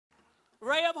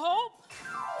Ray of Hope,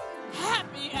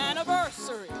 happy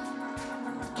anniversary.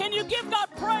 Can you give God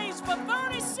praise for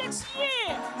 36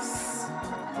 years?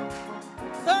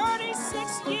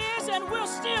 36 years and we're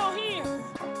still here.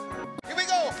 Here we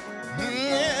go.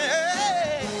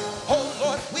 Yeah. Oh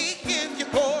Lord, we give you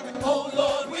glory. Oh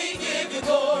Lord, we give you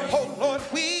glory. Oh Lord,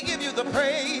 we give you the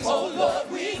praise. Oh Lord,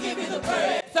 we give you the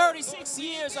praise. 36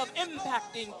 years of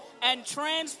impacting and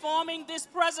transforming this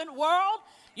present world.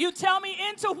 You tell me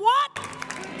into what?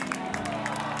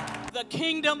 The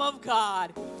kingdom of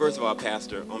God. First of all,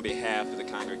 Pastor, on behalf of the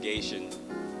congregation,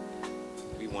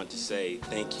 we want to say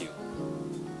thank you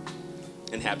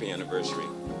and happy anniversary.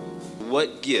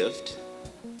 What gift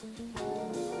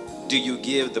do you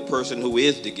give the person who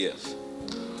is the gift?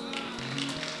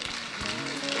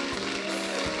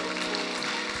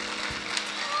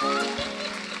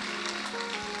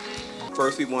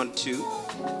 First, we want to,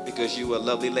 because you're a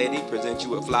lovely lady, present you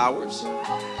with flowers.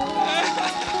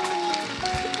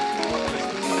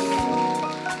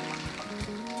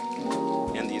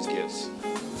 And these gifts.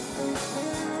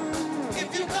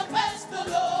 If you confess the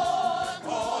Lord,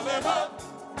 call him up.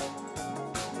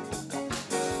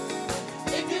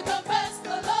 If you confess the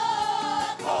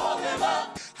Lord, call him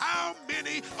up. How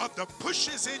many of the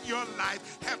pushes in your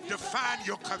life have defined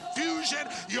your confusion,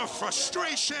 your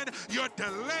frustration, your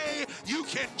delay? You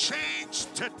can change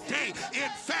today. In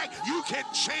fact, you can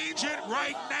change it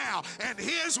right now. And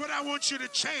here's what I want you to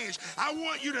change. I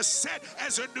want you to set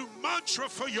as a new mantra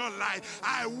for your life.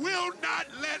 I will not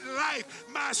let life,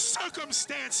 my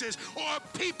circumstances, or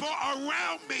people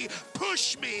around me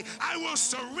push me. I will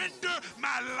surrender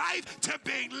my life to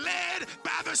being led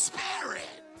by the Spirit.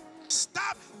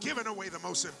 Stop giving away the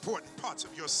most important parts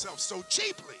of yourself so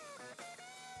cheaply.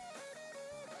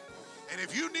 And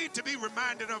if you need to be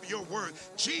reminded of your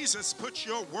worth, Jesus puts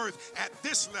your worth at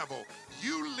this level.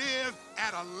 You live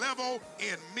at a level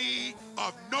in me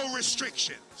of no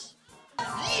restrictions.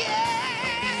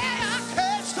 Yeah!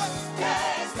 Can't stop.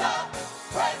 Can't stop.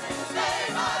 Praising his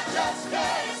name, I just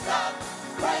can't stop.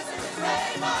 Praising his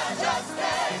name, I